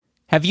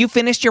Have you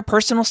finished your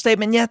personal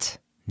statement yet?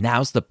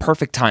 Now's the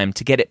perfect time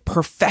to get it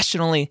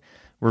professionally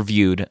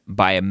reviewed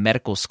by a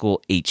medical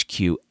school HQ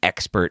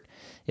expert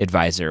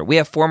advisor. We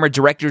have former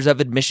directors of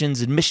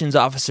admissions, admissions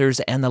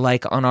officers, and the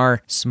like on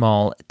our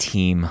small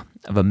team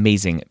of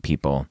amazing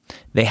people.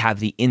 They have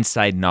the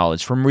inside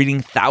knowledge from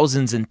reading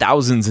thousands and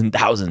thousands and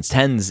thousands,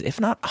 tens, if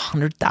not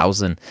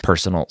 100,000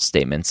 personal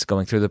statements,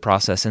 going through the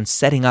process and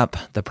setting up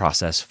the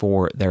process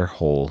for their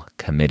whole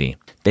committee.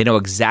 They know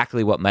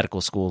exactly what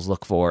medical schools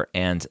look for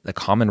and the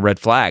common red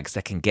flags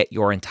that can get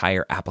your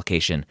entire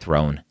application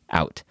thrown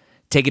out.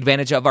 Take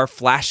advantage of our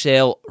flash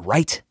sale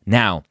right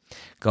now,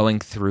 going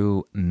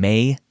through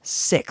May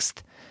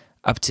 6th,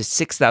 up to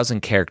 6,000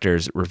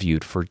 characters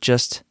reviewed for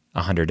just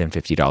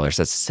 $150.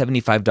 That's a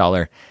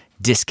 $75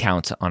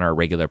 discount on our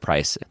regular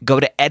price. Go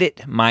to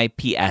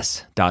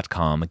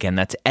editmyps.com. Again,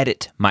 that's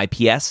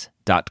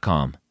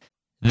editmyps.com.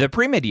 The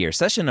pre-med year,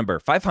 session number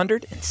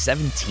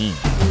 517.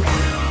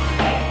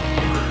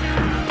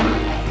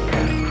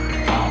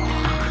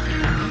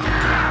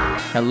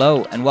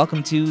 Hello, and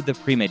welcome to the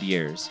Pre-Med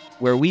Years,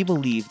 where we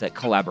believe that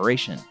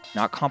collaboration,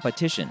 not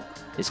competition,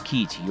 is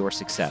key to your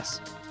success.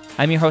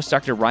 I'm your host,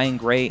 Dr. Ryan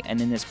Gray, and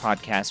in this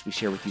podcast, we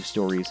share with you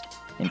stories,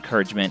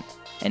 encouragement,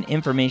 and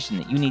information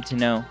that you need to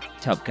know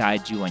to help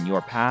guide you on your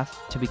path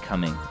to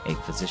becoming a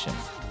physician.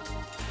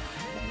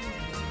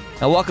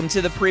 Now, welcome to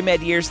the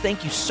Pre-Med Years.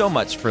 Thank you so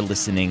much for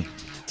listening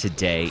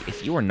today.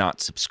 If you are not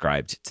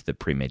subscribed to the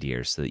Pre-Med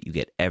Years so that you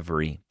get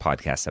every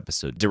podcast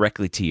episode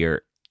directly to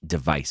your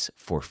device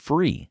for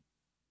free,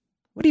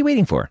 what are you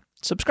waiting for?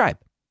 Subscribe.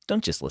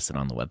 Don't just listen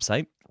on the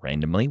website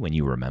randomly when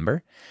you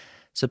remember.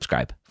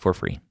 Subscribe for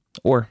free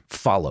or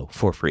follow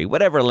for free,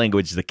 whatever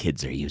language the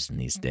kids are using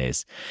these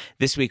days.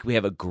 This week, we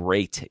have a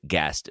great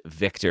guest,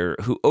 Victor,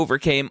 who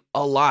overcame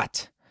a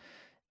lot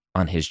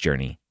on his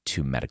journey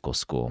to medical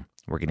school.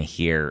 We're going to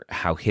hear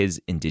how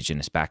his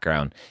Indigenous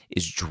background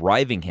is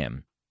driving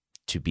him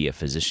to be a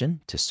physician,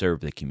 to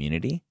serve the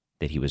community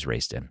that he was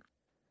raised in.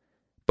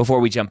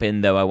 Before we jump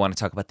in, though, I want to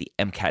talk about the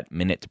MCAT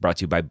Minute brought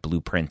to you by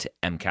Blueprint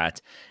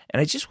MCAT.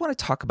 And I just want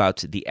to talk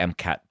about the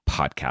MCAT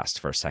podcast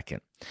for a second.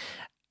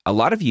 A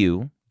lot of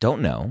you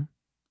don't know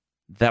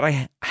that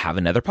I have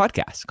another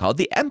podcast called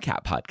the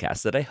MCAT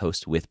Podcast that I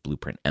host with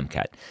Blueprint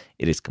MCAT.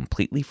 It is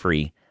completely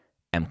free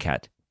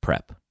MCAT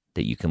prep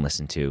that you can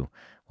listen to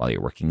while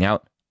you're working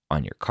out,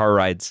 on your car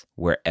rides,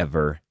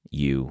 wherever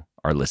you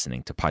are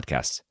listening to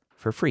podcasts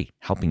for free,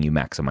 helping you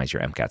maximize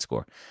your MCAT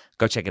score.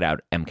 Go check it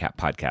out,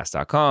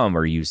 mcatpodcast.com,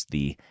 or use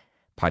the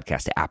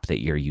podcast app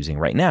that you're using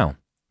right now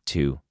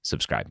to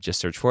subscribe. Just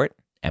search for it,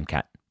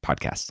 MCAT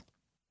Podcast.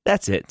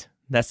 That's it.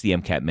 That's the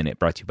MCAT Minute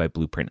brought to you by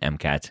Blueprint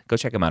MCAT. Go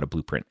check them out at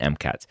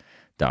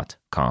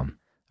blueprintmcat.com.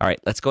 All right,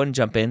 let's go ahead and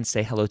jump in,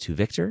 say hello to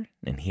Victor,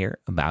 and hear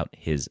about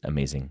his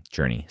amazing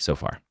journey so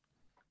far.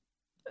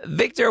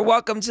 Victor,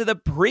 welcome to the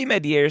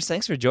Pre-Med Years.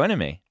 Thanks for joining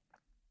me.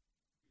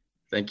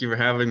 Thank you for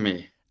having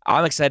me.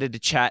 I'm excited to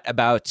chat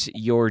about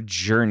your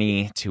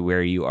journey to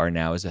where you are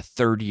now as a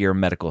third-year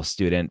medical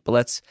student.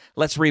 But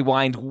let's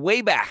rewind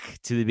way back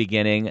to the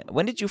beginning.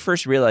 When did you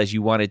first realize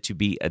you wanted to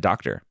be a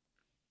doctor?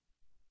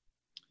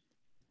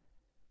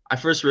 I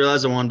first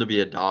realized I wanted to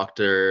be a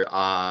doctor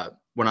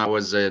when I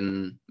was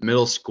in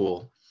middle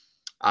school.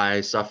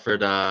 I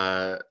suffered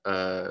a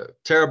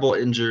terrible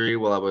injury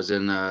while I was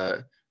in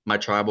my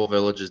tribal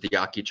villages. The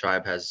Yaqui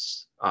tribe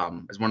is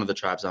one of the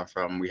tribes I'm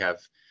from. We have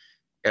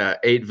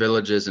 8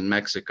 villages in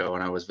Mexico,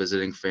 and I was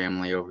visiting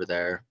family over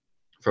there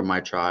from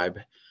my tribe,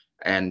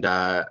 and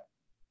I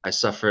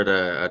suffered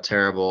a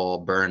terrible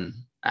burn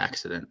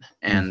accident.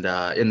 And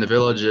in the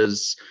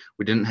villages,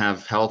 we didn't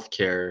have health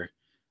care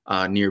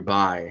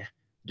nearby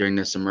during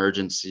this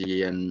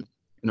emergency, and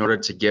in order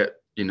to get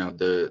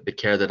the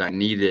care that I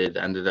needed,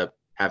 I ended up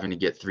having to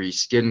get 3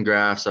 skin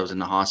grafts. I was in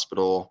the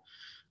hospital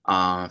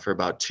for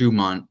about 2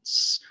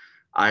 months.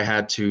 I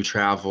had to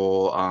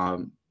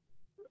travel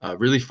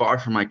really far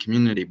from my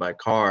community by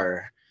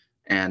car,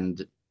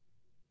 and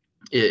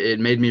it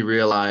made me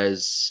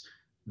realize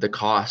the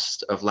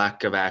cost of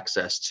lack of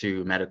access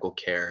to medical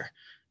care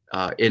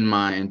in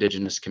my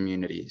Indigenous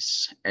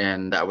communities,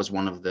 and that was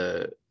one of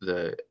the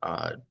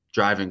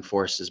driving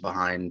forces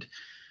behind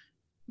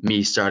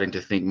me starting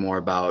to think more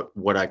about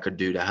what I could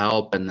do to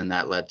help, and then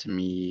that led to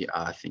me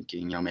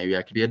thinking, maybe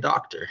I could be a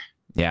doctor.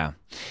 Yeah.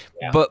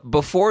 But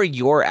before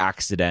your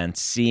accident,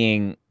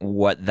 seeing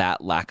what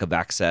that lack of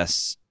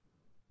access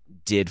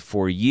did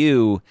for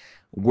you,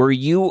 were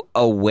you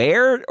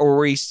aware, or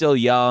were you still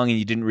young and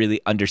you didn't really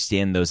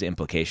understand those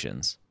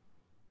implications?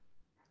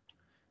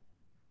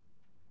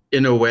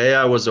 In a way,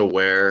 I was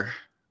aware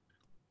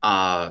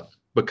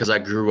because I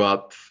grew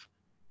up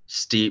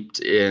steeped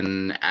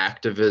in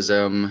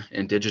activism,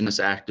 Indigenous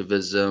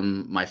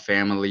activism. My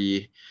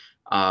family,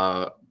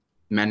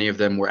 many of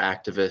them were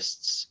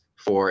activists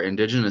for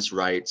Indigenous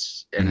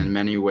rights, and in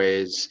many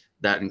ways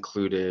that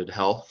included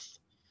health,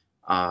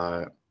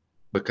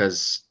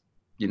 because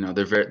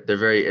they're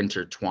very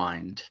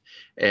intertwined.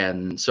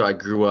 And so I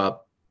grew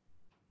up,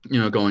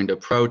 going to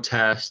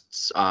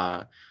protests,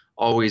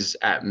 always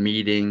at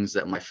meetings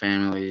that my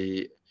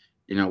family,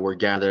 we're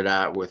gathered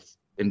at with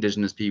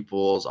Indigenous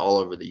peoples all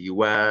over the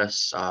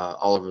U.S.,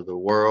 all over the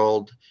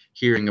world,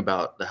 hearing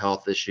about the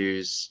health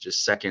issues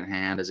just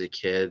secondhand as a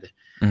kid,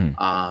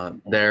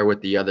 there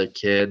with the other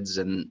kids.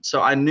 And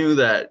so I knew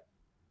that,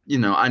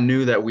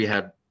 we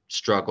had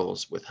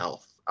struggles with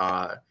health.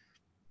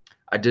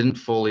 I didn't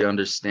fully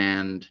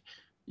understand,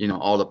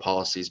 all the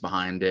policies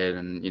behind it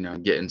and,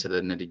 get into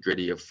the nitty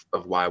gritty of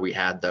why we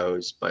had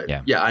those. But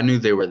yeah, I knew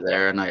they were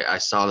there, and I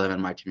saw them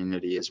in my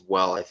community as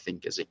well. I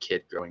think as a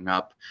kid growing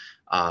up,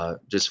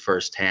 just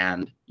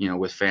firsthand,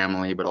 with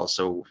family, but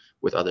also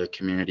with other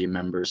community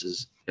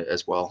members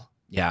as well.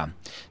 Yeah.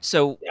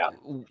 So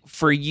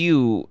for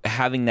you,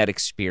 having that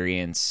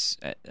experiences,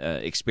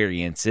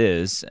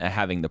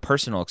 having the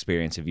personal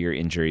experience of your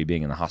injury,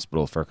 being in the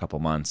hospital for a couple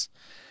months,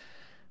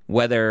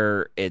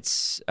 whether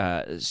it's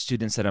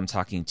students that I'm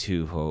talking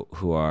to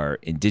who are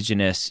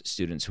Indigenous,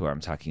 students who I'm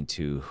talking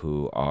to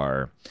who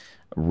are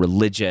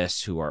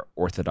religious, who are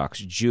Orthodox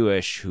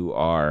Jewish, who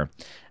are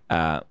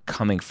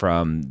coming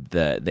from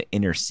the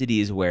inner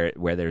cities where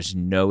there's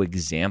no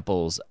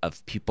examples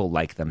of people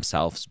like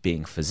themselves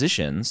being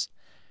physicians,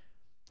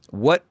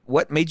 what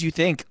made you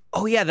think,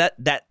 oh yeah,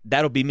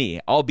 that'll be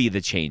me. I'll be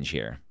the change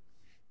here?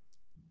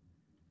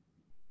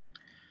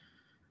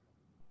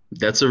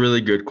 That's a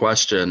really good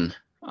question.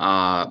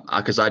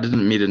 Because I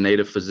didn't meet a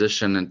native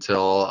physician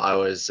until I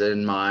was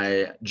in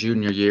my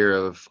junior year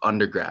of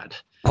undergrad.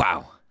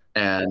 Wow.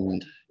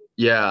 And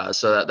yeah,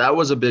 so that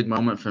was a big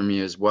moment for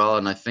me as well.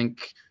 And I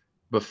think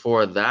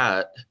before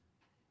that,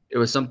 it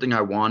was something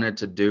I wanted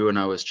to do, and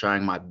I was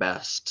trying my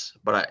best,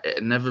 but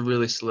it never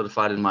really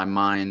solidified in my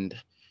mind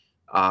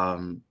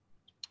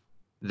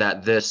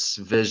that this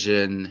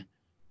vision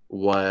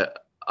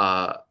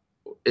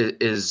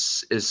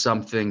is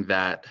something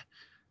that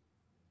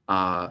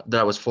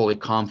I was fully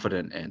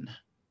confident in.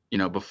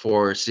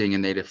 Before seeing a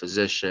native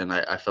physician,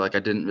 I feel like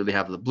I didn't really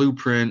have the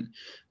blueprint.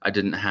 I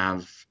didn't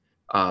have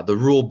the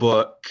rule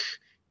book.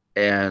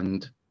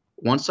 And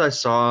once I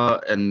saw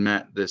and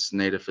met this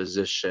native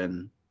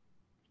physician,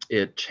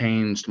 it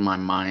changed my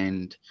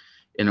mind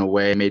in a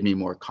way, made me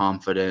more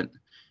confident.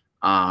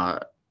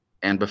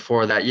 And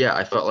before that, yeah,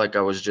 I felt like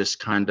I was just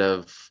kind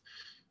of,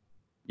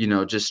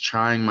 just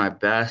trying my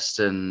best.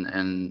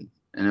 And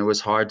it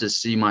was hard to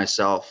see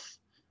myself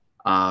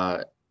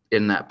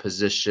in that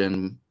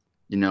position,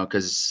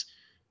 because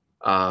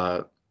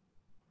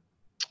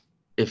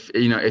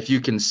if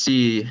you can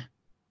see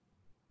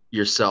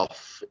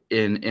yourself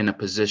in a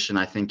position,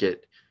 I think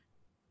it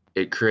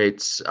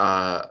creates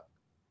a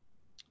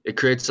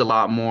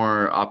lot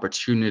more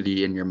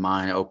opportunity in your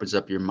mind. It opens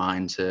up your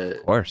mind to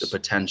the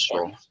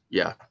potential.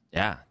 Yeah,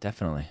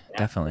 definitely.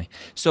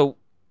 So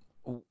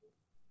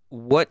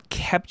what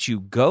kept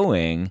you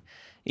going?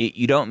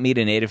 You don't meet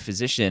a native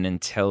physician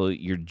until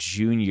your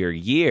junior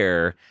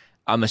year.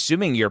 I'm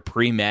assuming you're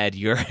pre-med,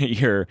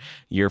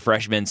 your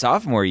freshman,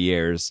 sophomore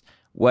years.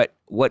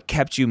 What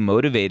kept you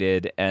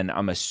motivated, and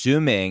I'm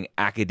assuming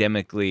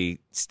academically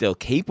still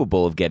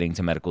capable of getting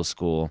to medical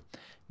school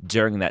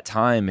during that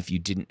time, if you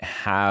didn't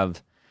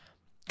have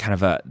kind of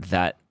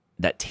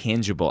that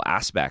tangible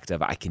aspect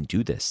of, I can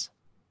do this?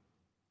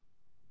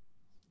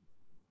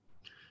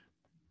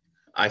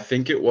 I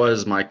think it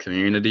was my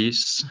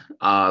communities.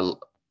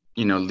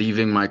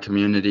 Leaving my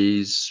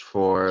communities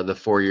for the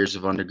 4 years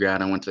of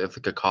undergrad, I went to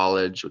Ithaca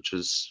College, which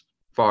was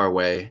far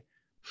away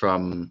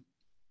from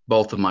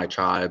both of my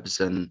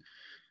tribes, and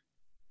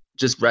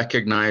just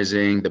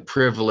recognizing the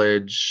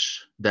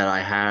privilege that I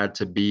had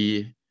to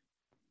be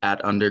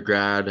at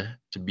undergrad,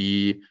 to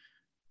be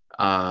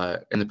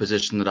in the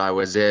position that I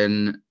was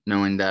in,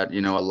 knowing that,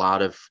 a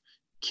lot of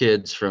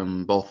kids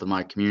from both of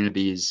my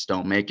communities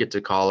don't make it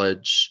to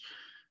college,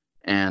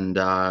 and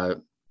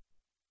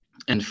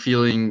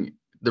feeling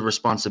the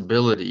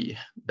responsibility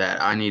that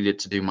I needed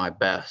to do my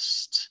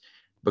best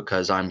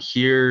because I'm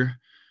here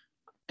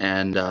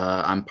and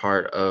I'm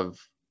part of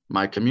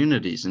my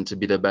communities, and to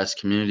be the best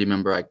community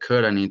member I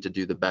could, I need to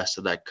do the best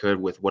that I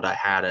could with what I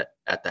had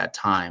at that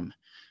time.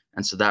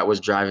 And so that was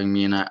driving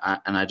me, and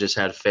I just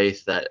had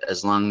faith that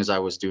as long as I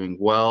was doing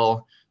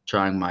well,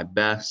 trying my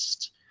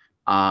best,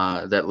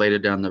 that later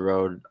down the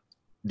road,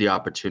 the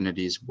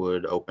opportunities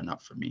would open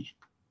up for me.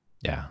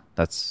 Yeah,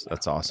 that's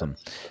awesome.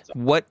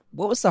 What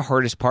was the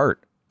hardest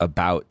part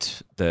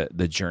about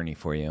the journey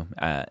for you,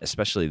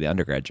 especially the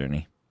undergrad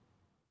journey?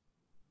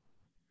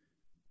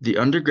 The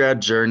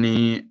undergrad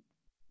journey,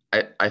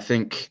 I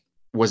think,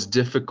 was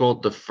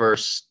difficult the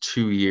first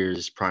 2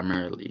 years,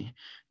 primarily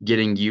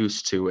getting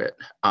used to it,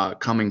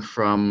 coming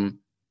from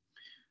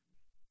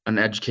an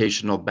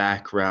educational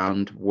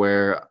background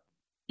where,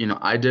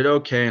 I did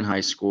okay in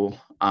high school,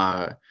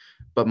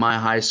 but my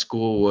high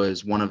school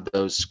was one of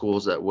those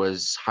schools that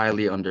was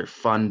highly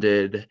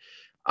underfunded,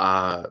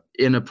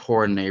 in a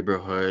poor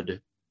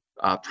neighborhood,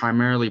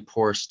 primarily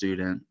poor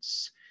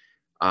students,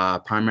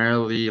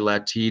 primarily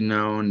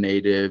Latino,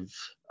 Native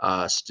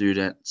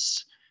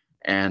students.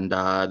 And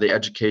the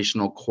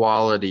educational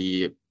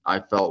quality, I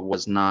felt,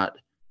 was not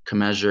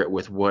commensurate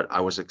with what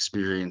I was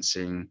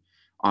experiencing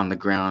on the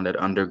ground at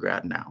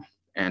undergrad now.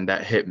 and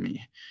that hit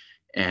me.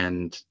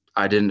 And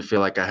I didn't feel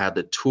like I had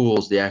the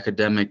tools, the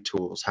academic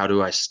tools. How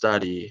do I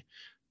study?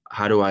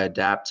 How do I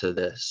adapt to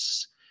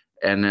this?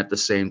 And at the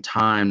same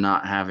time,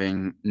 not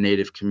having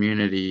Native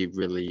community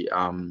really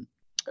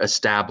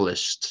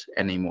established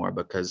anymore,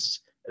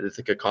 because at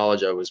Ithaca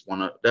College, I was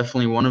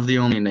definitely one of the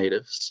only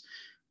Natives.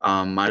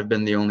 Might have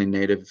been the only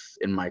Native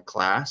in my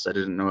class. I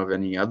didn't know of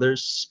any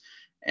others.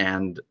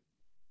 And,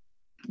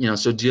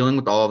 so dealing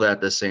with all of that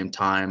at the same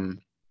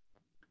time,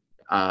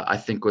 I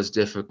think was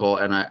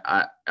difficult. And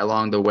I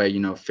along the way,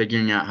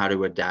 figuring out how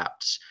to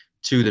adapt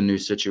to the new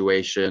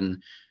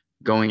situation,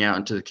 going out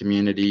into the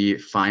community,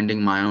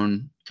 finding my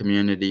own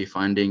community,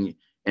 finding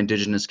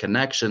Indigenous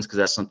connections, because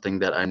that's something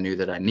that I knew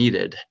that I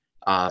needed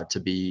to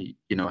be,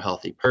 a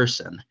healthy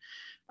person,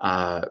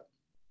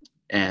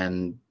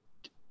 and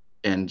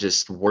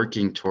just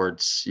working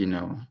towards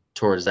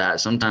that.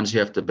 Sometimes you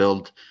have to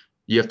build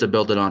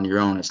it on your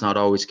own. It's not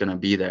always going to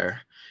be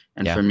there.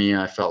 And for me,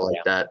 I felt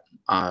like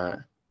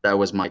that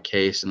was my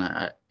case.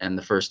 And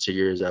the first 2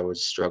 years I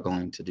was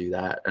struggling to do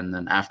that. And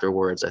then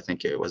afterwards, I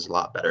think it was a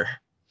lot better.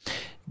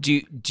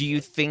 Do you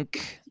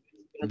think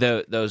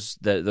those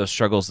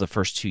struggles the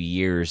first 2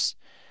 years,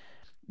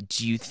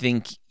 do you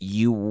think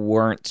you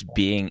weren't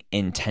being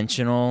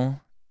intentional?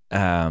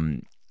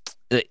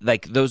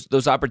 Like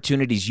those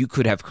opportunities you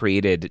could have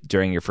created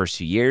during your first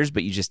 2 years,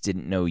 but you just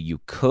didn't know you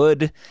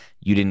could.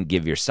 You didn't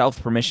give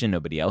yourself permission.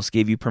 Nobody else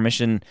gave you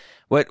permission.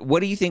 What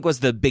do you think was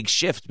the big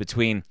shift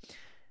between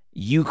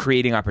you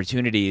creating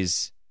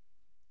opportunities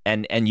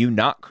and you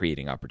not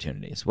creating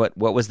opportunities? What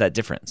was that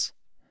difference?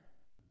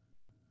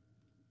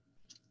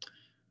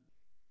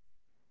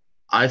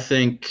 I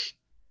think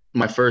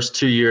my first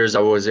 2 years, I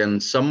was in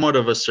somewhat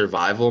of a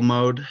survival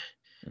mode,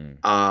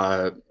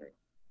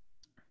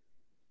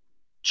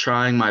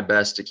 trying my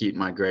best to keep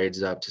my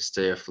grades up, to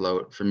stay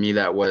afloat. For me,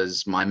 that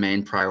was my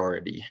main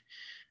priority.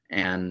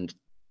 And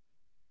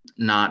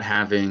not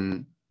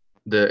having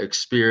the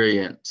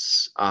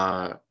experience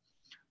of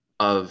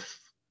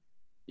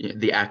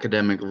the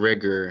academic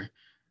rigor,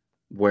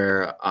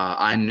 where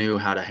I knew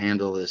how to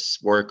handle this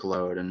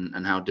workload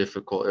and how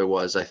difficult it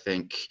was, I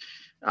think,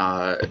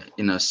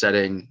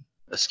 setting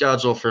a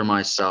schedule for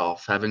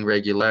myself, having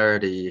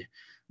regularity,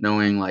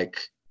 knowing like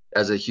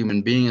as a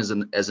human being,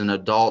 as an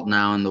adult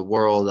now in the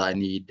world, I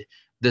need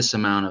this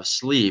amount of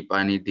sleep,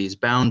 I need these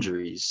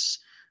boundaries,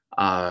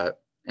 and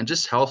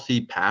just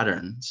healthy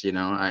patterns,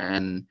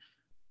 and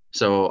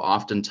so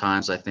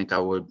oftentimes I think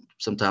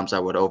sometimes I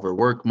would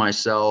overwork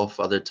myself.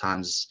 Other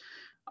times,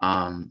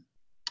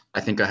 I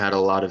think I had a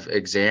lot of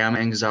exam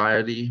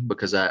anxiety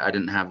because I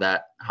didn't have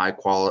that I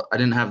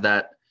didn't have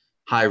that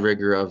high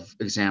rigor of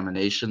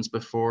examinations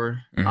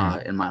before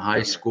in my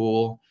high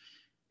school.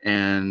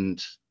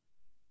 And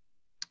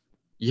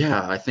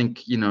yeah, I think,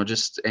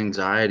 just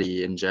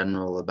anxiety in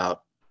general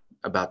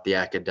about the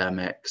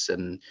academics,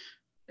 and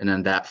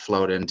then that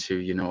flowed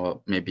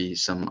into, maybe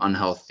some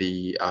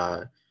unhealthy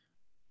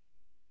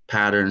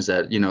patterns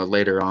that,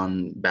 later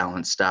on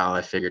balanced out.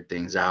 I figured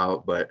things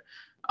out, but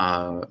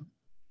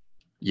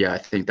yeah, I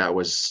think that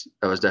was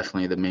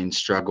definitely the main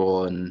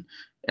struggle. And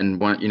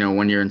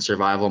when you're in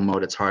survival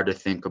mode, it's hard to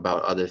think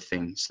about other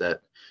things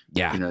that,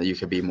 you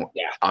could be more,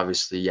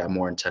 obviously,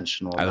 more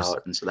intentional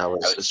about. And so that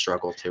was a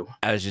struggle too.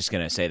 I was just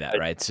going to say that,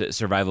 right?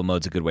 Survival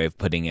mode's a good way of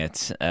putting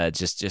it.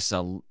 Just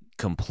a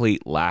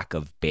complete lack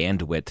of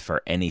bandwidth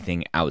for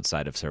anything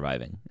outside of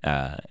surviving.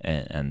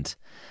 And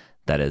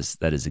that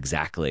is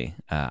exactly,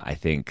 I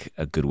think,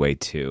 a good way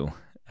to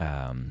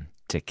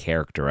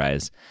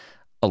characterize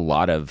a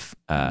lot of,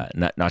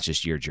 not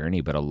just your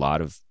journey, but a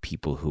lot of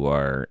people who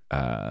are,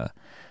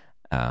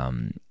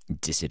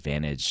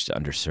 disadvantaged,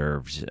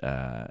 underserved,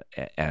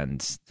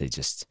 and they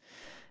just,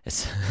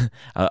 it's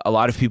a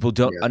lot of people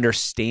don't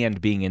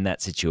understand being in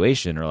that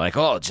situation, or like,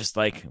 oh, just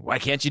like, why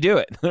can't you do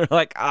it? They're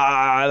like,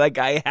 like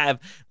I have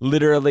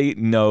literally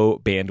no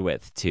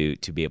bandwidth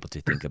to be able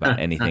to think about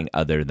anything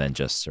other than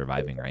just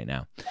surviving right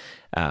now.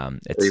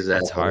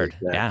 It's hard.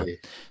 Exactly.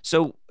 Yeah.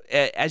 So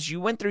as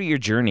you went through your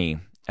journey,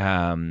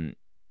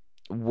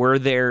 were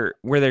there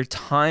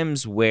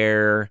times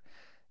where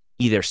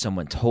either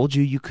someone told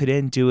you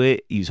couldn't do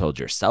it, you told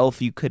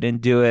yourself you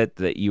couldn't do it,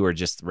 that you were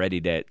just ready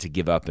to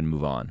give up and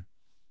move on?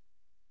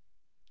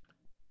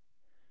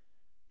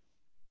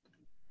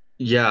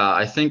 Yeah,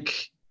 I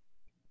think,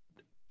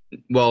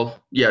 no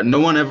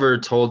one ever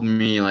told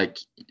me like,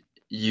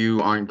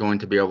 you aren't going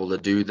to be able to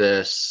do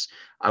this.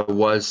 I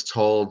was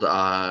told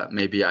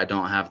maybe I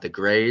don't have the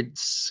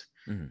grades,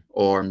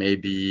 or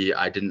maybe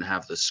I didn't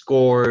have the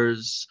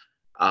scores,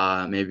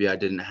 maybe I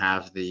didn't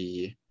have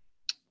the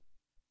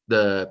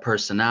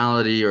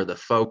personality or the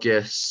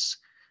focus,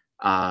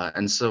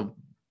 and so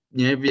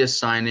maybe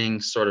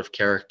assigning sort of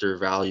character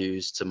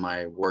values to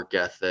my work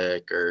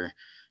ethic, or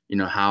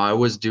how I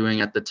was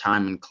doing at the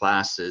time in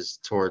classes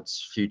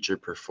towards future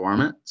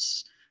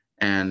performance,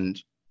 and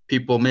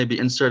people maybe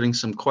inserting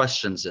some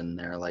questions in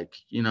there like,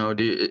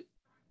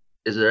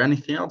 is there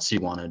anything else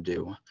you want to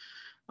do?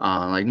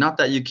 Like, not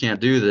that you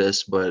can't do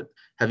this, but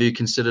have you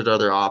considered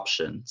other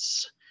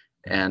options?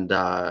 And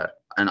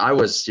and I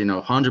was,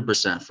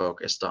 100%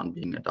 focused on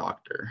being a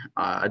doctor.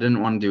 I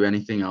didn't want to do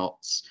anything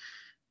else.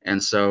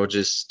 And so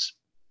just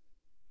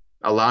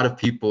a lot of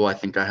people, I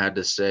think I had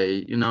to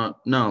say, no,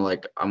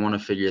 like, I want to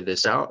figure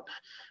this out.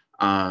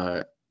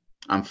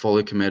 I'm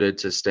fully committed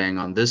to staying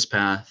on this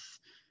path.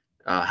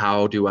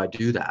 How do I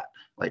do that?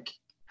 Like,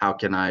 how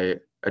can I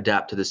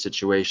adapt to the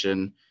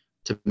situation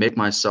to make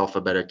myself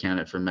a better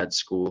candidate for med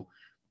school?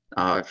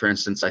 For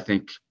instance, I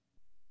think,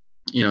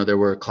 there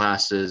were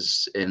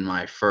classes in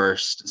my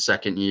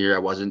second year I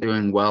wasn't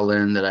doing well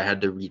in that I had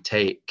to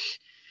retake,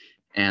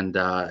 and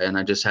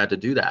I just had to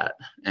do that.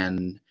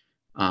 And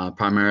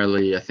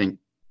primarily, I think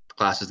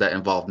classes that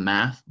involved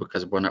math,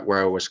 because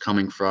where I was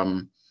coming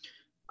from,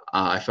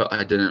 I felt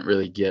I didn't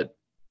really get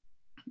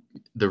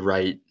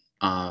the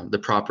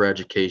proper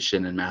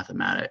education in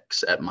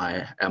mathematics at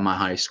my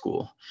high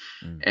school.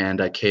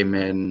 And I came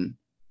in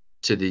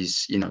to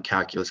these,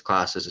 calculus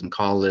classes in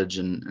college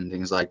and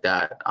things like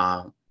that.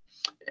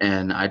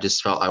 And I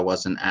just felt I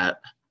wasn't at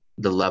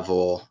the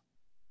level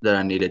that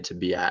I needed to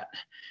be at.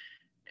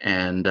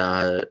 And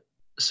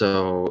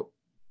so,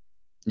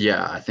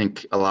 yeah, I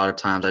think a lot of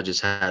times I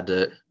just had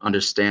to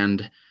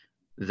understand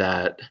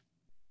that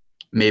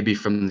maybe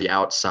from the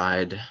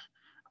outside,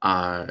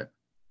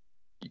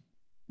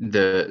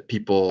 the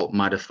people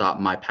might have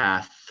thought my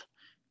path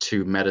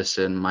to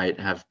medicine might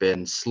have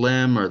been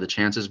slim, or the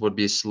chances would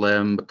be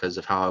slim because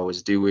of how I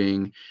was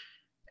doing,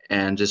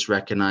 and just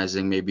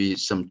recognizing maybe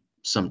some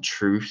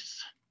truth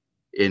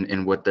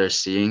in what they're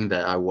seeing,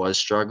 that I was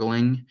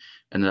struggling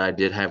and that I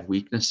did have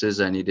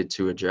weaknesses I needed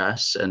to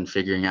address, and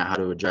figuring out how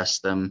to address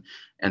them,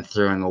 and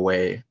throwing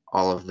away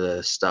all of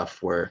the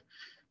stuff where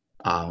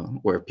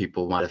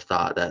people might have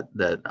thought that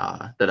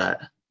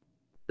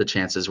the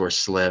chances were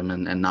slim,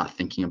 and not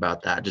thinking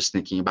about that, just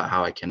thinking about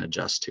how I can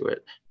adjust to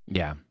it.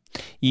 Yeah.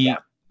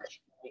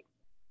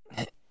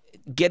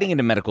 Getting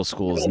into medical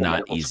school is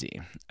not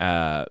easy.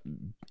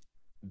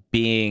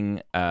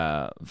 Being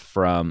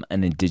from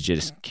an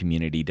Indigenous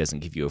community doesn't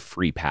give you a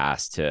free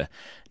pass to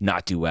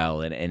not do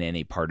well in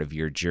any part of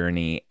your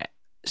journey.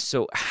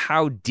 So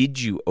how did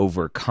you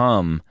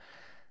overcome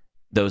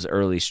those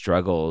early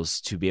struggles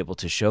to be able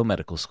to show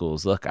medical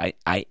schools, look,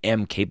 I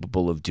am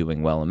capable of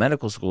doing well in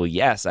medical school?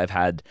 Yes, I've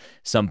had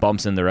some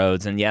bumps in the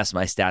roads, and yes,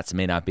 my stats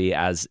may not be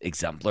as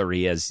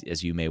exemplary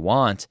as you may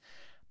want,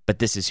 but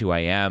this is who I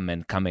am,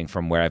 and coming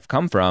from where I've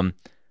come from,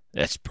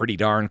 that's pretty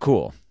darn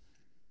cool.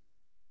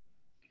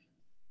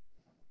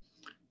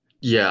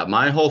 Yeah,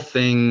 my whole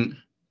thing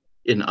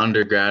in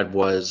undergrad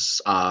was,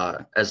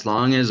 as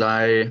long as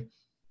I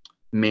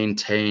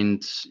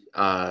maintained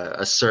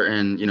a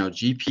certain,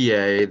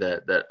 GPA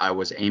that I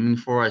was aiming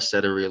for, I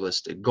set a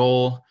realistic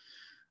goal,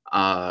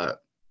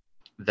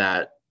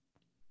 that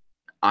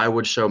I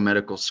would show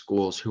medical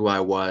schools who I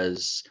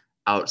was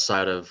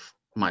outside of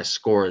my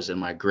scores and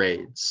my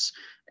grades.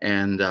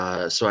 And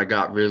so I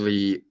got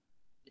really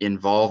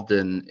involved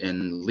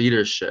in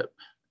leadership,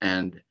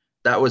 and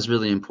that was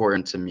really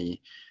important to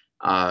me,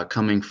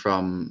 coming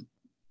from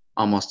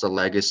almost a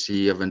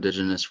legacy of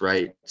Indigenous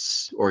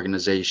rights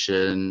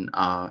organization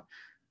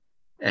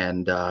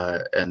and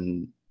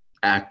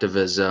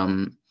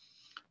activism.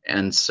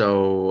 And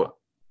so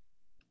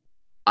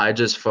I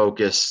just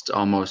focused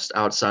almost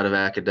outside of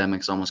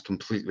academics, almost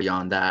completely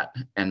on that,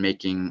 and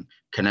making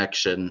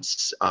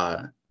connections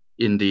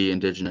in the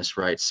Indigenous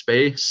rights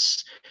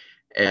space.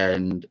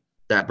 And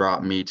that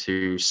brought me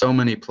to so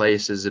many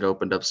places. It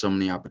opened up so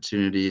many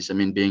opportunities. I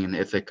mean, being in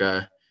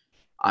Ithaca,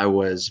 I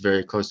was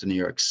very close to New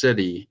York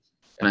City,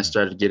 and I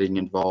started getting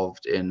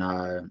involved in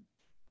the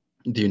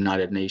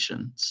United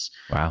Nations.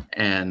 Wow.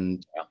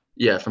 And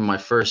yeah, from my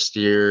first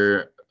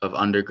year of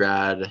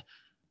undergrad,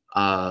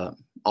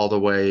 all the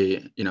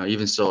way,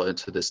 even still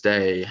into this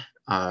day,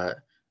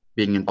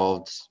 being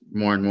involved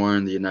more and more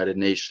in the United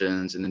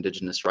Nations and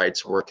Indigenous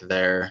rights work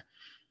there,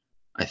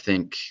 I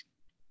think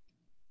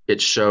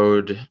it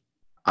showed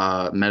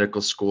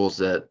medical schools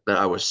that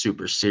I was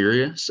super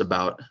serious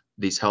about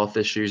these health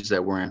issues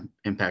that were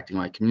impacting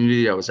my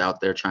community. I was out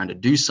there trying to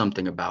do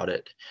something about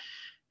it.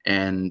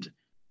 And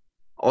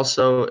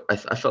also, I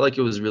felt like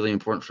it was really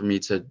important for me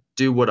to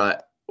do what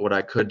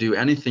I could do,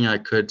 anything I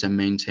could, to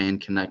maintain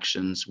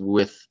connections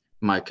with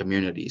my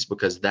communities,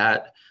 because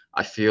that,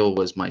 I feel,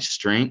 was my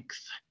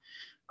strength.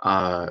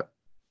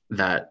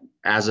 That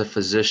as a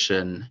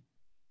physician,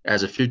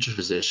 as a future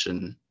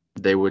physician,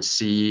 they would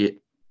see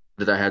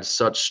that I had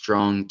such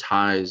strong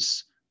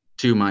ties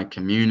to my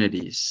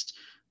communities,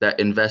 that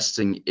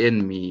investing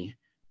in me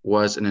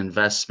was an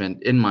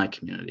investment in my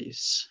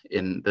communities,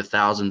 in the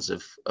thousands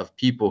of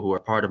people who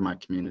are part of my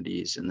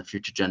communities, in the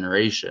future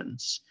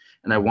generations.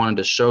 And I wanted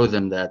to show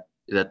them that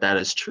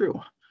is true.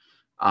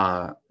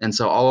 And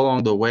so all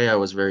along the way, I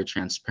was very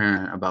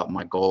transparent about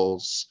my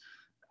goals,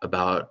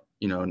 about,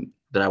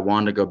 that I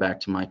wanted to go back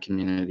to my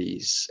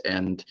communities.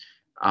 And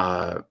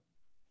I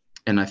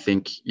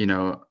think,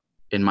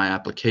 in my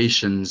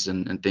applications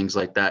and things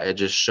like that, it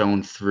just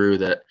shone through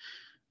that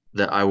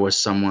I was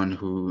someone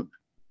who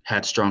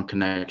had strong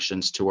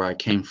connections to where I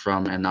came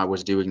from, and I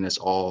was doing this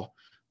all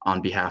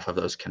on behalf of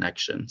those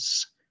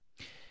connections.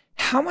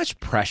 How much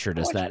pressure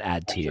does that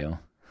add to you?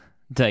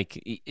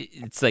 Like,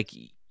 it's like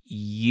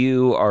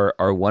you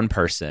are one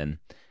person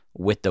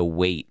with the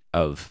weight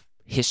of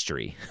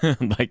history,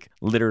 like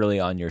literally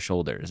on your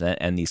shoulders,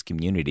 and these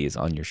communities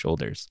on your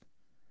shoulders.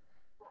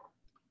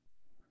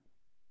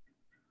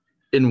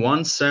 In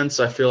one sense,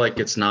 I feel like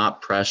it's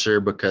not pressure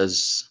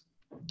because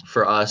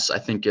for us, I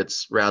think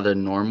it's rather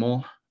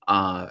normal.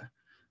 I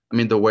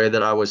mean, the way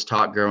that I was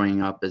taught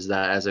growing up is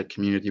that as a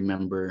community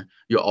member,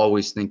 you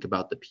always think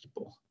about the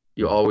people.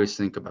 You always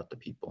think about the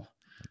people.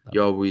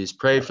 You always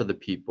pray for the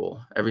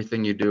people.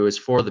 Everything you do is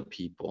for the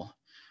people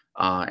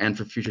and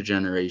for future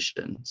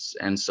generations.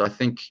 And so I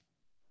think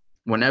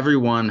when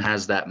everyone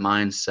has that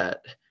mindset,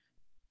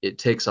 it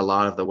takes a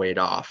lot of the weight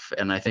off.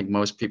 And I think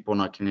most people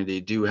in our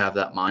community do have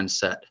that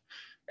mindset.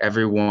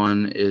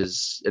 Everyone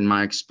is, in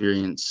my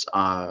experience,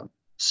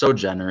 so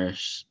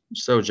generous,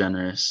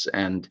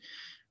 and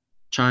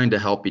trying to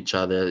help each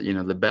other,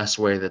 the best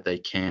way that they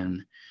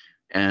can.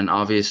 And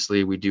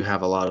obviously, we do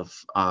have a lot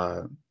of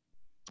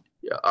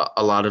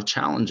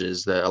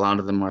challenges that a lot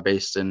of them are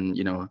based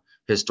in,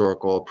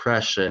 historical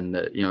oppression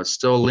that, it's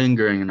still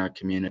lingering in our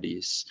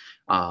communities,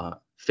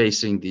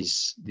 facing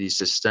these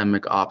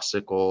systemic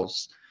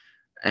obstacles.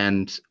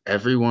 And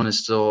everyone is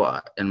still,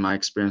 in my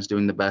experience,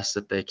 doing the best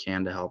that they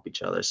can to help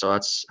each other. So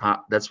that's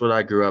what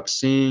I grew up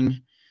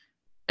seeing.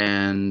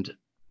 And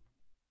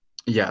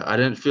yeah, I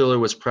didn't feel it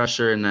was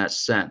pressure in that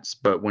sense.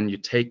 But when you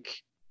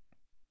take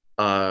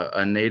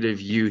a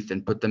native youth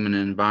and put them in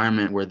an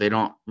environment where they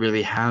don't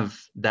really have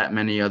that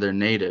many other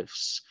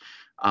natives,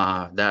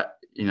 that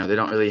they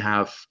don't really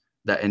have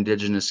that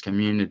indigenous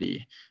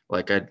community,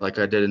 like I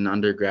did in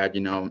undergrad,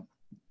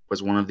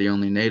 was one of the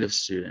only native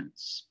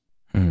students.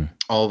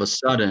 All of a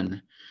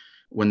sudden,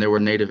 when there were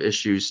native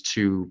issues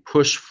to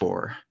push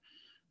for,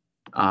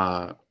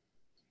 I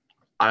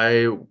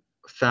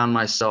found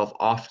myself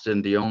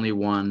often the only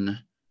one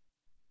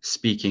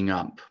speaking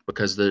up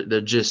because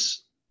the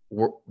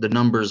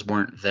numbers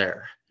weren't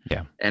there.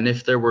 Yeah. And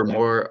if there were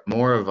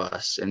more of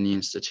us in the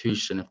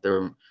institution, if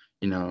there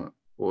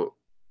were,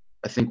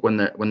 I think when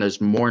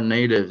there's more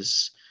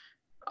natives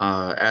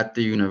at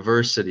the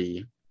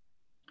university,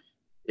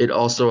 it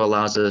also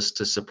allows us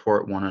to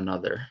support one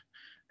another.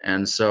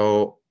 And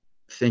so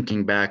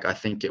thinking back, I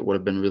think it would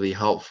have been really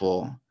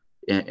helpful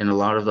in a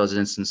lot of those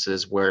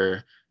instances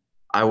where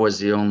I was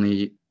the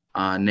only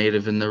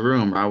native in the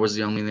room, or I was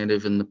the only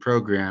native in the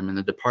program, in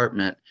the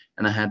department,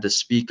 and I had to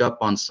speak up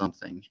on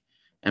something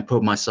and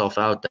put myself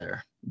out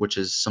there, which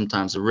is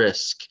sometimes a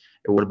risk.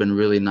 It would have been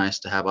really nice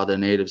to have other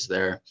natives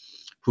there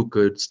who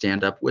could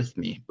stand up with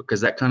me,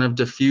 because that kind of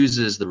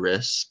diffuses the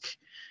risk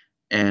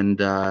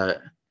and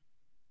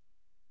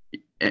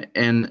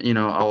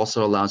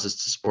also allows us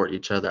to support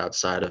each other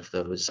outside of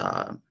those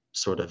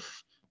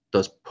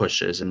those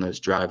pushes and those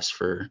drives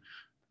for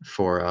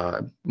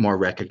more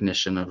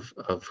recognition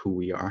of who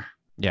we are.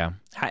 Yeah.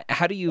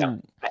 How do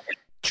you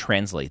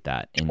translate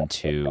that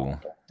into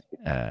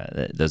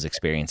those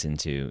experience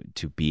into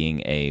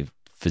being a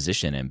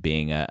physician and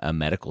being a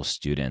medical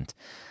student?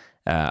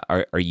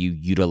 Are you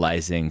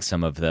utilizing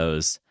some of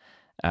those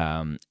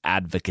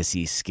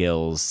advocacy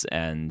skills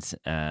and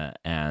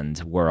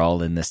we're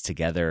all in this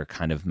together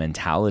kind of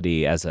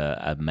mentality as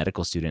a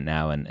medical student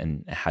now,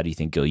 and how do you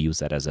think you'll use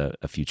that as a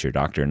future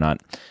doctor,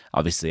 not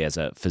obviously as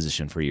a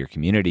physician for your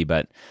community,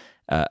 but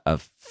a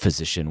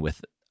physician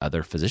with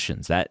other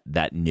physicians,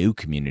 that new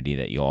community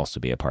that you'll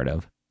also be a part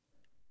of?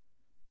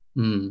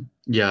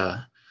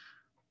 Yeah,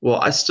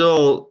 well, I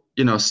still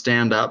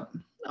stand up,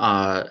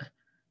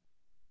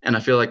 and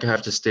I feel like I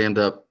have to stand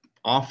up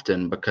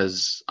often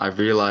because I've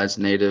realized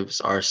natives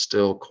are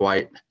still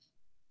quite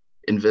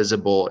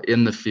invisible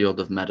in the field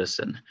of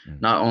medicine,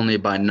 not only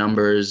by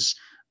numbers,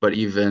 but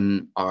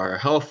even our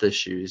health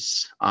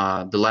issues.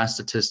 The last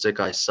statistic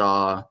I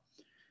saw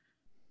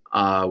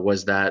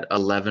was that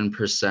only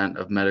 11%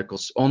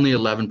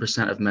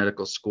 of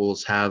medical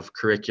schools have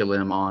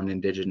curriculum on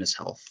Indigenous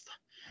health.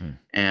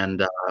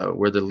 And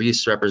we're the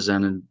least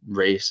represented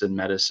race in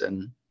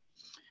medicine.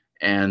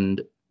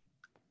 And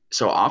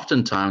so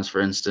oftentimes,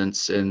 for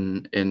instance,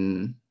 in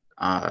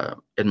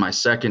my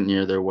second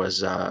year, there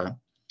was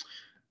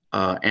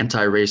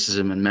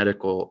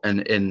anti-racism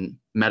in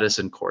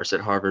medicine course at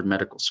Harvard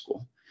Medical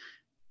School,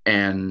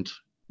 and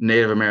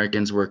Native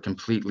Americans were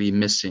completely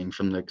missing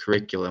from the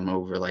curriculum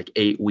over like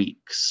 8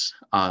 weeks.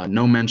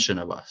 No mention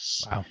of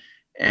us. Wow.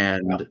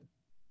 And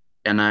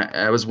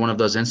I was one of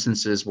those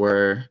instances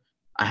where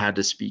I had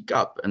to speak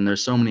up, and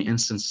there's so many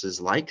instances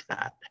like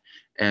that.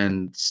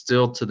 And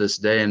still to this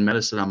day in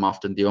medicine, I'm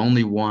often the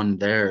only one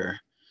there,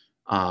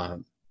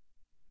 to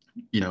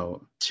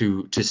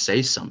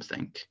say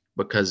something,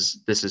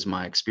 because this is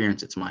my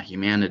experience. It's my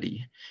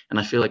humanity. And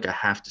I feel like I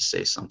have to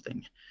say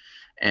something.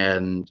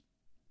 And,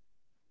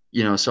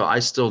 so I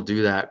still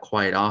do that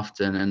quite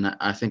often. And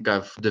I think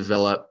I've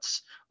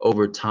developed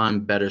over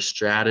time better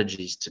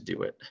strategies to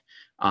do it,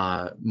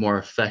 more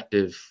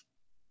effective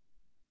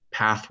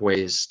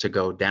pathways to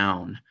go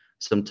down,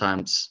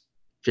 sometimes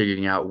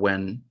figuring out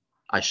when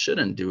I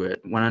shouldn't do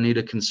it, when I need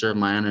to conserve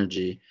my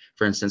energy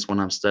for instance, when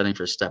I'm studying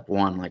for step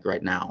one, like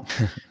right now,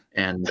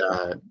 and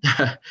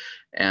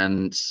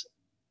and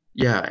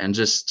yeah, and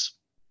just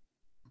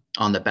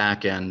on the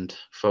back end,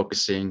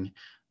 focusing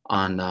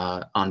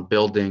on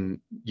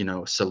building,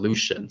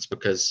 solutions,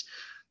 because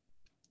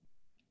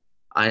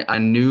I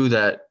knew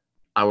that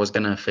I was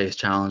going to face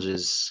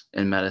challenges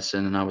in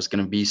medicine, and I was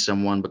going to be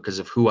someone, because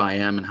of who I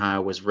am and how I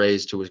was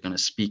raised, who was going to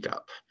speak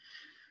up.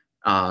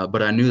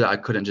 But I knew that I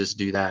couldn't just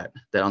do that,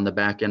 that on the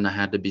back end, I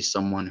had to be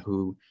someone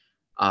who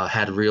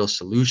had real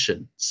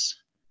solutions,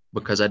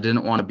 because I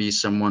didn't want to be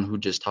someone who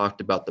just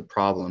talked about the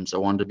problems. I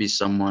wanted to be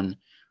someone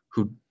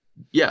who,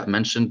 yeah,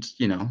 mentioned,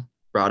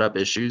 brought up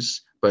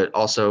issues, but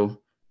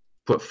also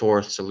put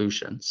forth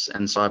solutions.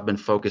 And so I've been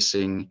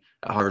focusing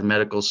at Harvard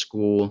Medical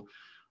School.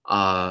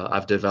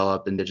 I've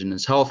developed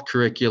Indigenous health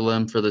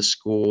curriculum for the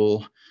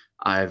school.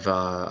 I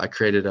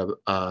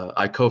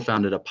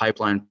co-founded a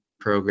pipeline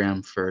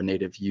program for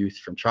Native youth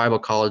from tribal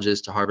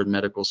colleges to Harvard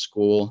Medical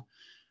School.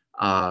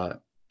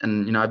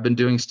 And I've been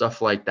doing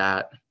stuff like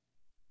that.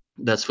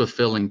 That's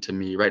fulfilling to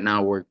me. Right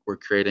now, we're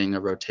creating a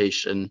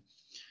rotation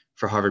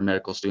for Harvard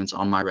Medical students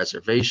on my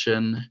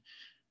reservation,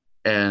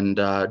 and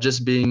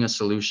just being a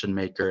solution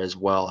maker as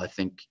well, I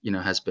think,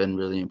 has been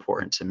really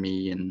important to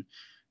me, and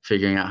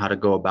figuring out how to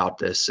go about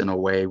this in a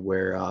way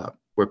where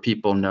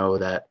people know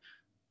that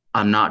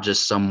I'm not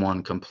just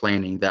someone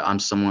complaining, that I'm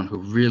someone who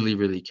really,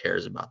 really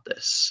cares about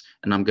this,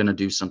 and I'm going to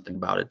do something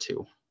about it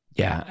too.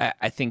 Yeah,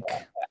 I think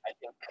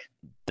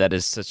that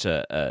is such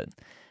a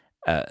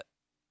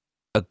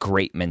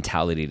great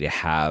mentality to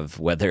have,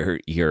 whether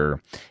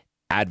you're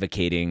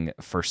advocating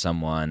for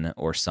someone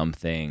or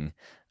something,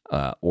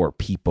 or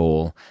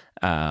people,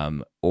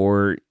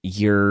 or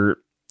you're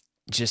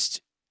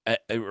just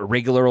a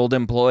regular old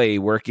employee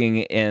working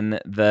in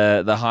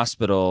the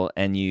hospital,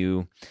 and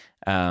you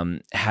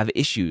have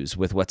issues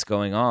with what's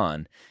going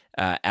on.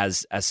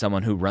 As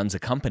someone who runs a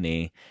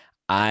company,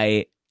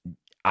 I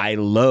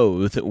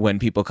loathe when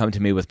people come to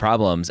me with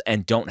problems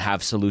and don't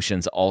have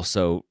solutions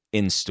also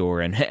in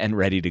store and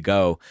ready to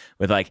go,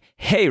 with like,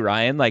 hey,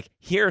 Ryan, like,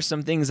 here are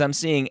some things I'm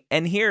seeing,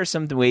 and here are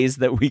some ways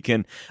that we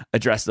can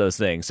address those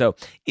things. So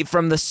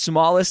from the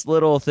smallest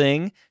little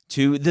thing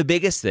to the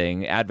biggest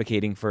thing,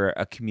 advocating for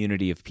a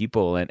community of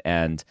people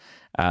and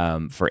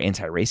for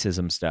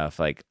anti-racism stuff,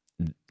 like,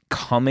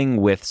 coming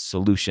with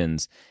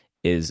solutions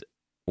is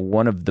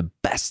one of the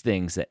best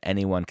things that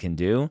anyone can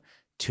do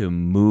to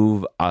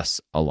move us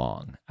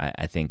along,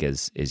 I think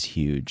is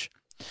huge.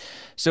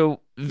 So,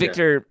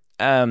 Victor,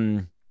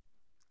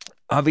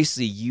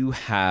 obviously you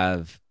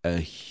have a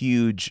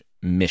huge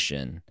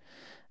mission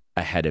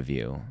ahead of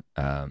you,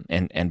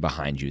 and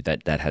behind you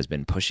that has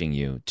been pushing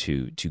you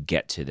to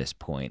get to this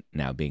point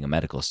now, being a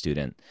medical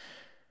student.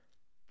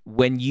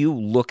 When you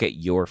look at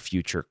your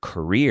future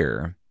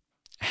career,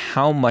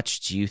 how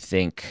much do you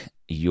think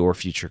your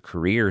future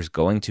career is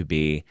going to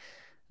be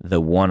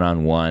the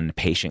one-on-one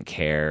patient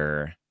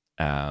care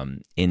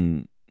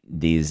in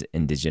these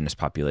indigenous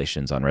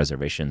populations on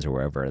reservations or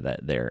wherever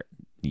that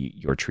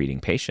you're treating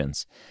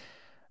patients,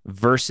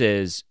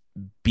 versus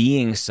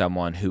being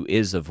someone who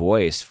is a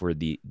voice for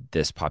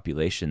this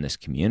population, this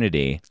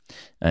community,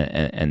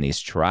 and these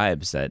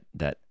tribes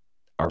that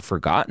are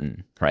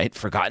forgotten, right?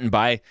 Forgotten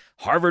by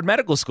Harvard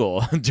Medical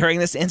School during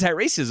this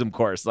anti-racism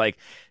course, like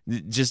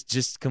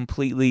just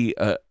completely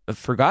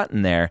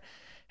forgotten there.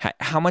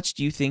 How much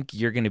do you think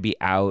you're going to be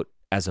out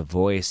as a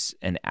voice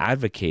and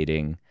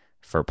advocating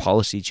for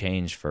policy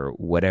change, for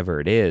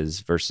whatever it is,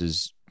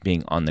 versus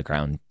being on the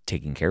ground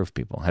taking care of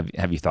people?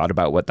 Have you thought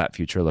about what that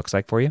future looks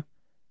like for you?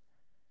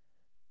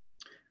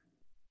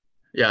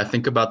 Yeah, I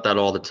think about that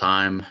all the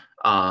time.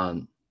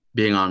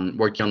 Working on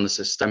the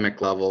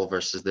systemic level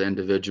versus the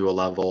individual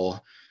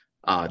level,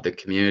 the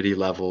community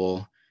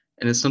level.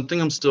 And it's something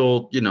I'm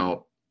still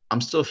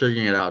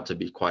figuring it out, to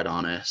be quite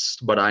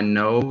honest. But I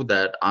know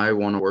that I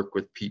want to work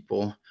with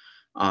people.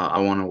 I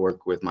want to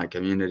work with my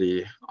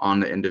community on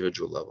the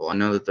individual level. I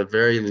know that at the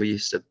very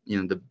least,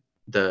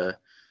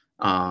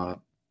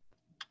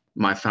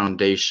 my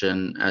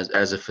foundation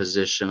as a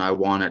physician, I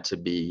want it to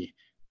be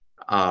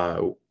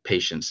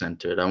patient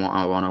centered. I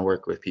want to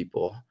work with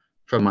people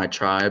from my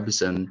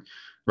tribes, and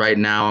right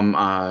now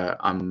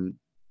I'm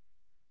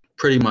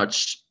pretty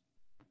much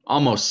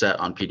almost set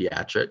on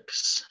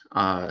pediatrics,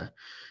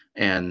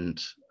 and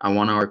I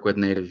want to work with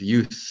Native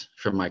youth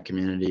from my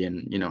community,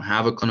 and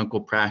have a clinical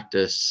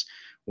practice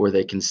where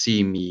they can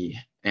see me,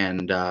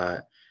 and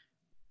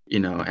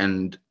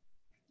and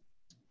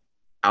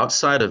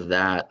outside of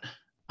that,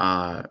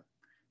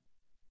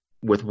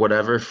 with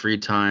whatever free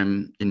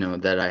time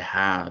that I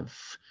have,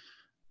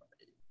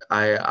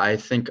 I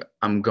think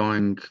I'm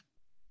going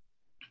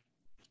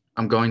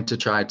to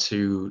try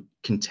to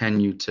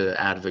continue to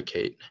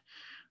advocate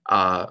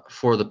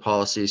for the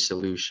policy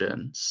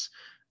solutions.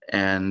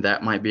 And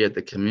that might be at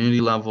the community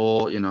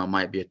level, it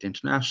might be at the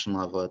international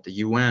level, at the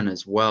UN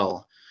as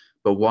well.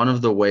 But one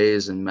of the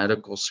ways in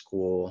medical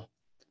school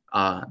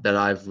that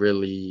I've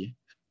really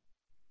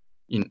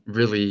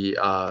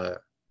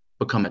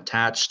become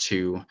attached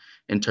to,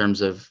 in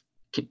terms of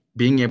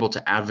being able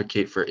to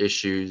advocate for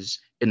issues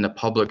in the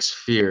public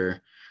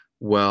sphere,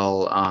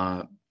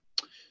 well,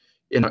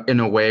 in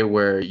a way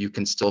where you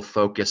can still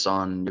focus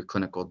on your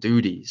clinical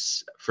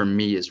duties, for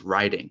me, is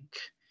writing.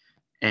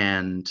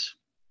 And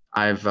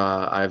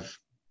I've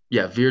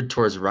veered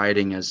towards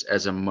writing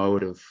as a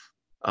mode of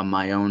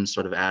my own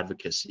sort of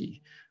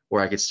advocacy,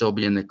 where I could still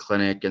be in the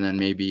clinic and then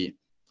maybe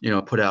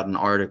put out an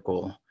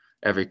article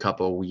every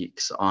couple of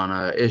weeks on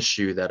a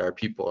issue that our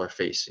people are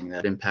facing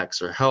that impacts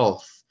their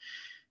health.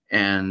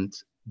 And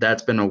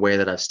that's been a way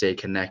that I've stayed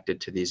connected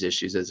to these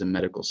issues as a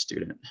medical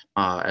student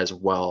as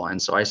well.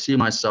 And so I see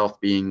myself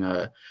being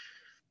a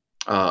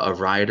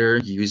writer,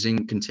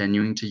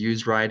 continuing to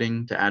use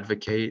writing to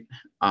advocate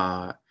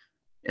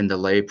in the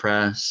lay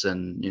press,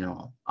 and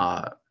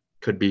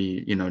could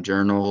be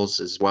journals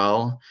as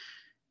well.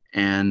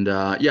 And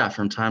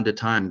from time to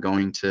time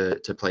going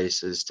to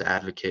places to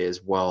advocate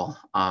as well.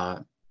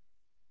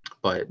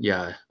 But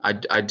yeah,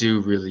 I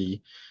do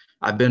really,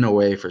 I've been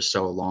away for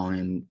so long,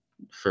 and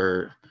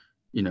for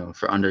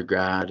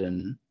undergrad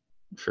and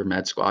for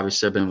med school,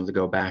 obviously I've been able to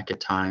go back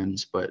at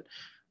times, but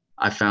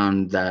I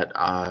found that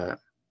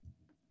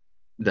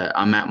that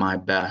I'm at my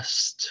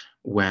best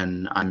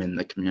when I'm in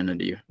the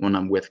community, when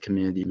I'm with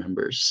community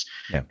members.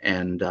 Yeah.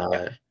 And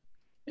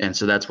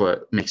so that's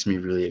what makes me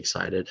really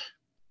excited.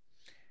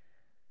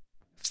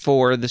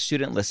 For the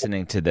student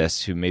listening to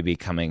this who may be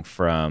coming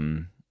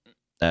from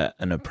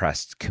an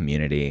oppressed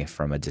community,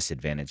 from a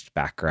disadvantaged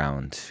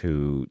background,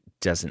 who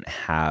doesn't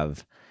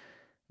have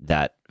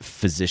that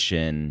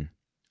physician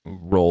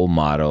role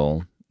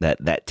model,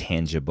 that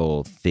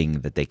tangible thing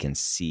that they can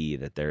see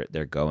that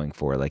they're going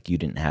for, like you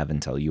didn't have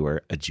until you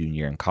were a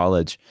junior in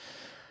college,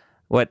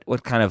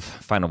 what kind of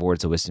final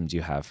words of wisdom do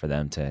you have for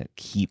them to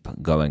keep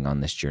going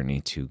on this journey,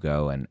 to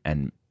go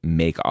and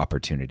make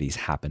opportunities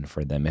happen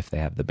for them if they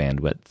have the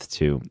bandwidth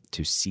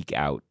to seek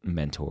out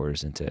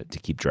mentors and to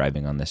keep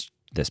driving on this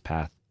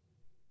path?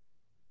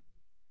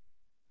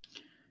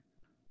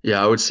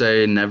 Yeah, I would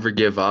say never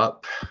give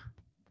up.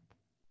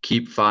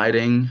 Keep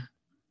fighting.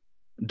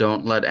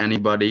 Don't let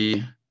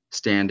anybody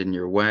stand in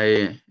your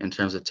way in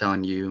terms of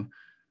telling you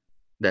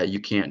that you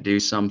can't do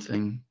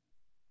something.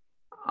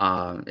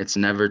 It's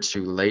never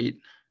too late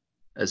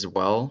as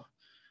well.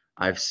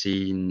 I've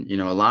seen,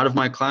 a lot of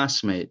my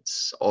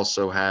classmates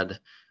also had,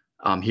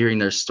 hearing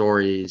their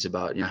stories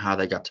about, how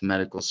they got to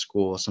medical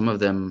school. Some of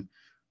them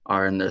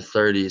are in their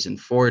 30s and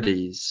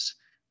 40s,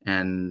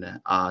 and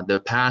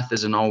the path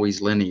isn't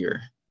always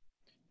linear,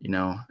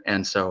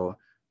 and so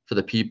for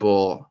the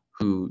people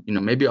who,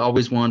 maybe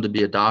always wanted to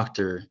be a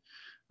doctor,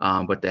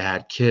 but they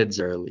had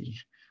kids early,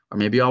 or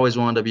maybe always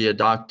wanted to be a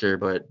doctor,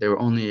 but they were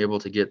only able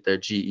to get their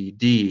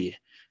GED,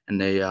 and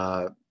they,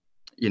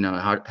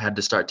 had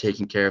to start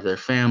taking care of their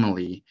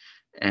family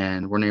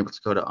and weren't able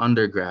to go to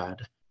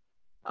undergrad.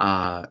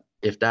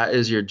 If that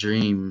is your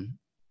dream,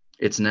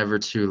 it's never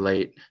too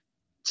late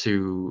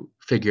to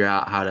figure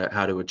out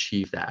how to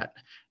achieve that.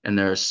 And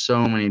there are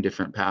so many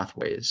different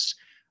pathways.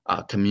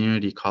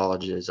 Community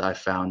colleges, I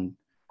found,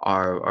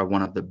 are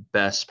one of the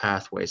best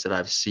pathways that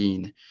I've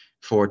seen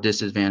for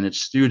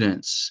disadvantaged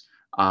students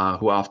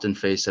who often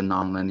face a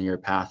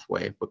nonlinear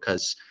pathway,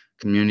 because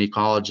community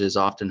colleges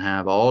often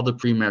have all the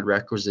pre-med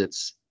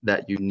requisites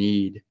that you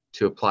need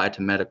to apply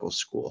to medical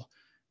school,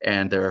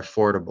 and they're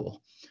affordable.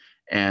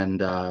 And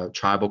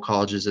tribal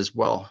colleges as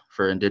well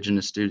for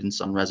Indigenous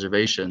students on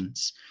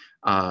reservations.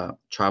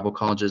 Tribal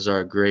colleges are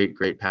a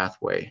great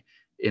pathway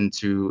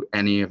into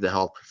any of the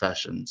health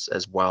professions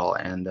as well,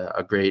 and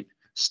a great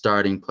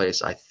starting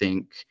place, I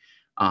think,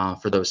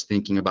 for those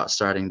thinking about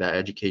starting that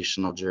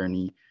educational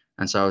journey.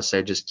 And so I would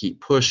say just keep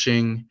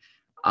pushing.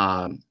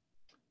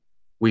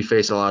 We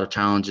face a lot of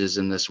challenges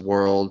in this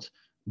world,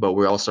 but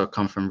we also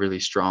come from really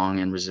strong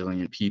and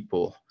resilient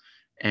people,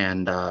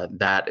 and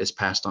that is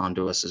passed on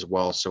to us as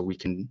well. So we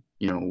can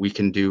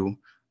do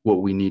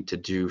what we need to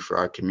do for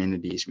our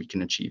communities. We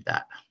can achieve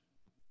that.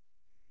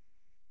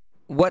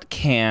 What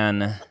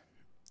can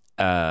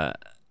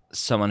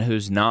someone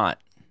who's not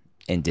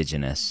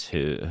Indigenous,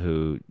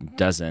 who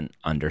doesn't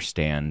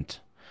understand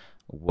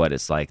what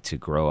it's like to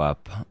grow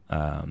up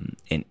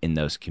in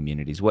those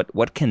communities,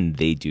 what can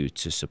they do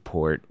to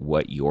support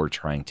what you're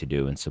trying to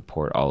do and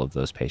support all of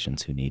those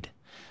patients who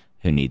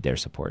need their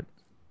support?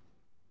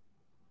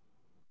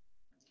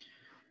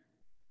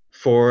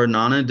 For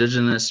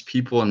non-Indigenous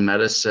people in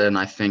medicine,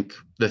 I think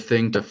the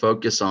thing to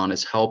focus on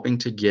is helping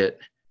to get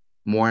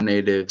more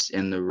Natives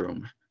in the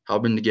room,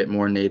 helping to get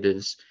more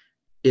Natives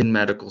in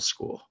medical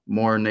school,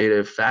 more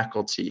Native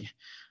faculty.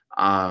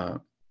 I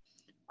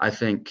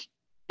think,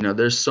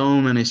 there's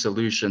so many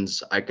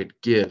solutions I could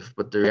give,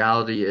 but the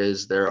reality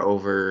is there are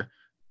over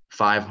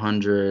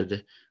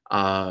 500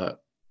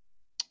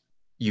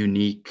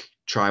 unique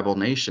tribal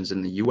nations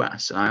in the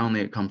U.S., and I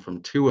only come from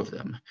 2 of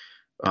them.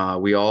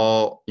 We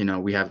all,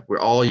 we're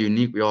all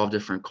unique. We all have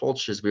different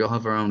cultures. We all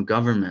have our own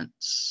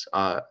governments,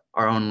 our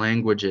own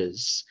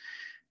languages,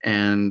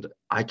 and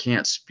I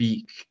can't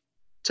speak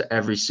to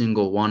every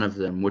single one of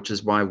them, which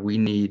is why we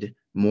need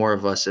more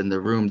of us in the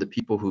room, the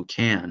people who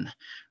can.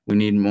 We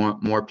need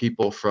more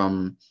people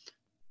from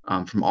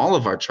all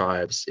of our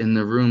tribes in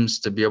the rooms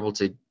to be able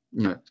to,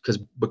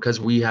 because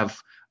we have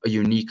a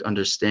unique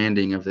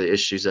understanding of the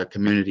issues that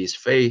communities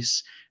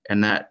face,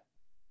 and that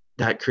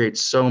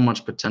creates so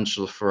much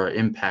potential for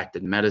impact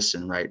in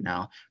medicine right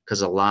now,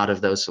 because a lot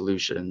of those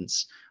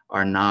solutions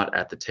are not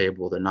at the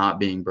table. They're not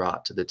being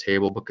brought to the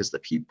table because the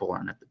people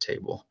aren't at the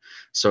table.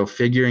 So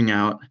figuring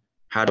out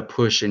how to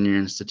push in your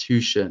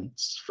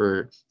institutions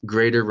for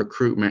greater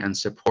recruitment and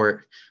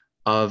support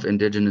of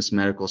Indigenous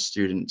medical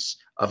students,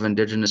 of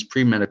Indigenous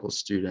pre-medical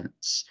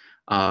students,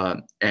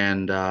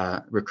 and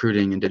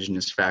recruiting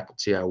Indigenous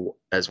faculty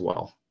as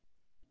well.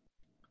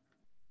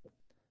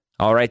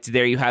 All right,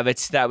 there you have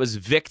it. That was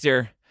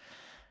Victor,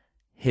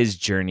 his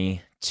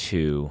journey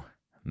to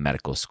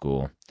medical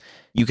school.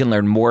 You can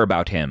learn more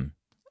about him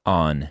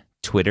on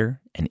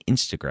Twitter and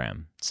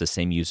Instagram. It's the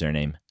same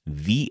username,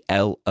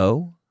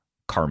 VLO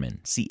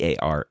Carmen,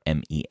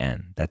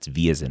 Carmen. That's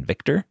V as in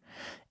Victor,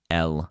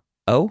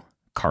 LO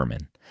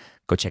Carmen.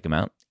 Go check him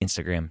out.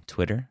 Instagram,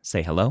 Twitter,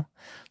 say hello.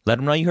 Let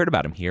him know you heard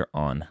about him here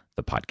on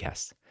the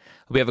podcast.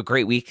 Hope you have a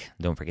great week.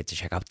 Don't forget to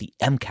check out the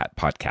MCAT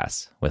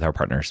podcast with our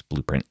partners,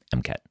 Blueprint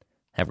MCAT.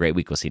 Have a great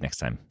week. We'll see you next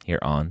time here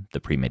on the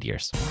Pre-Med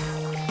Years.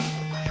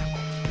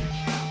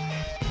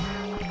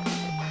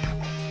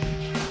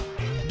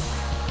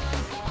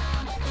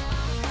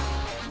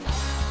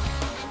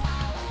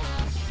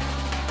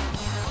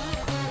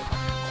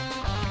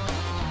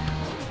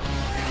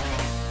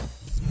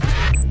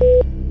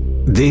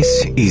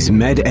 This is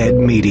MedEd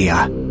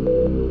Media.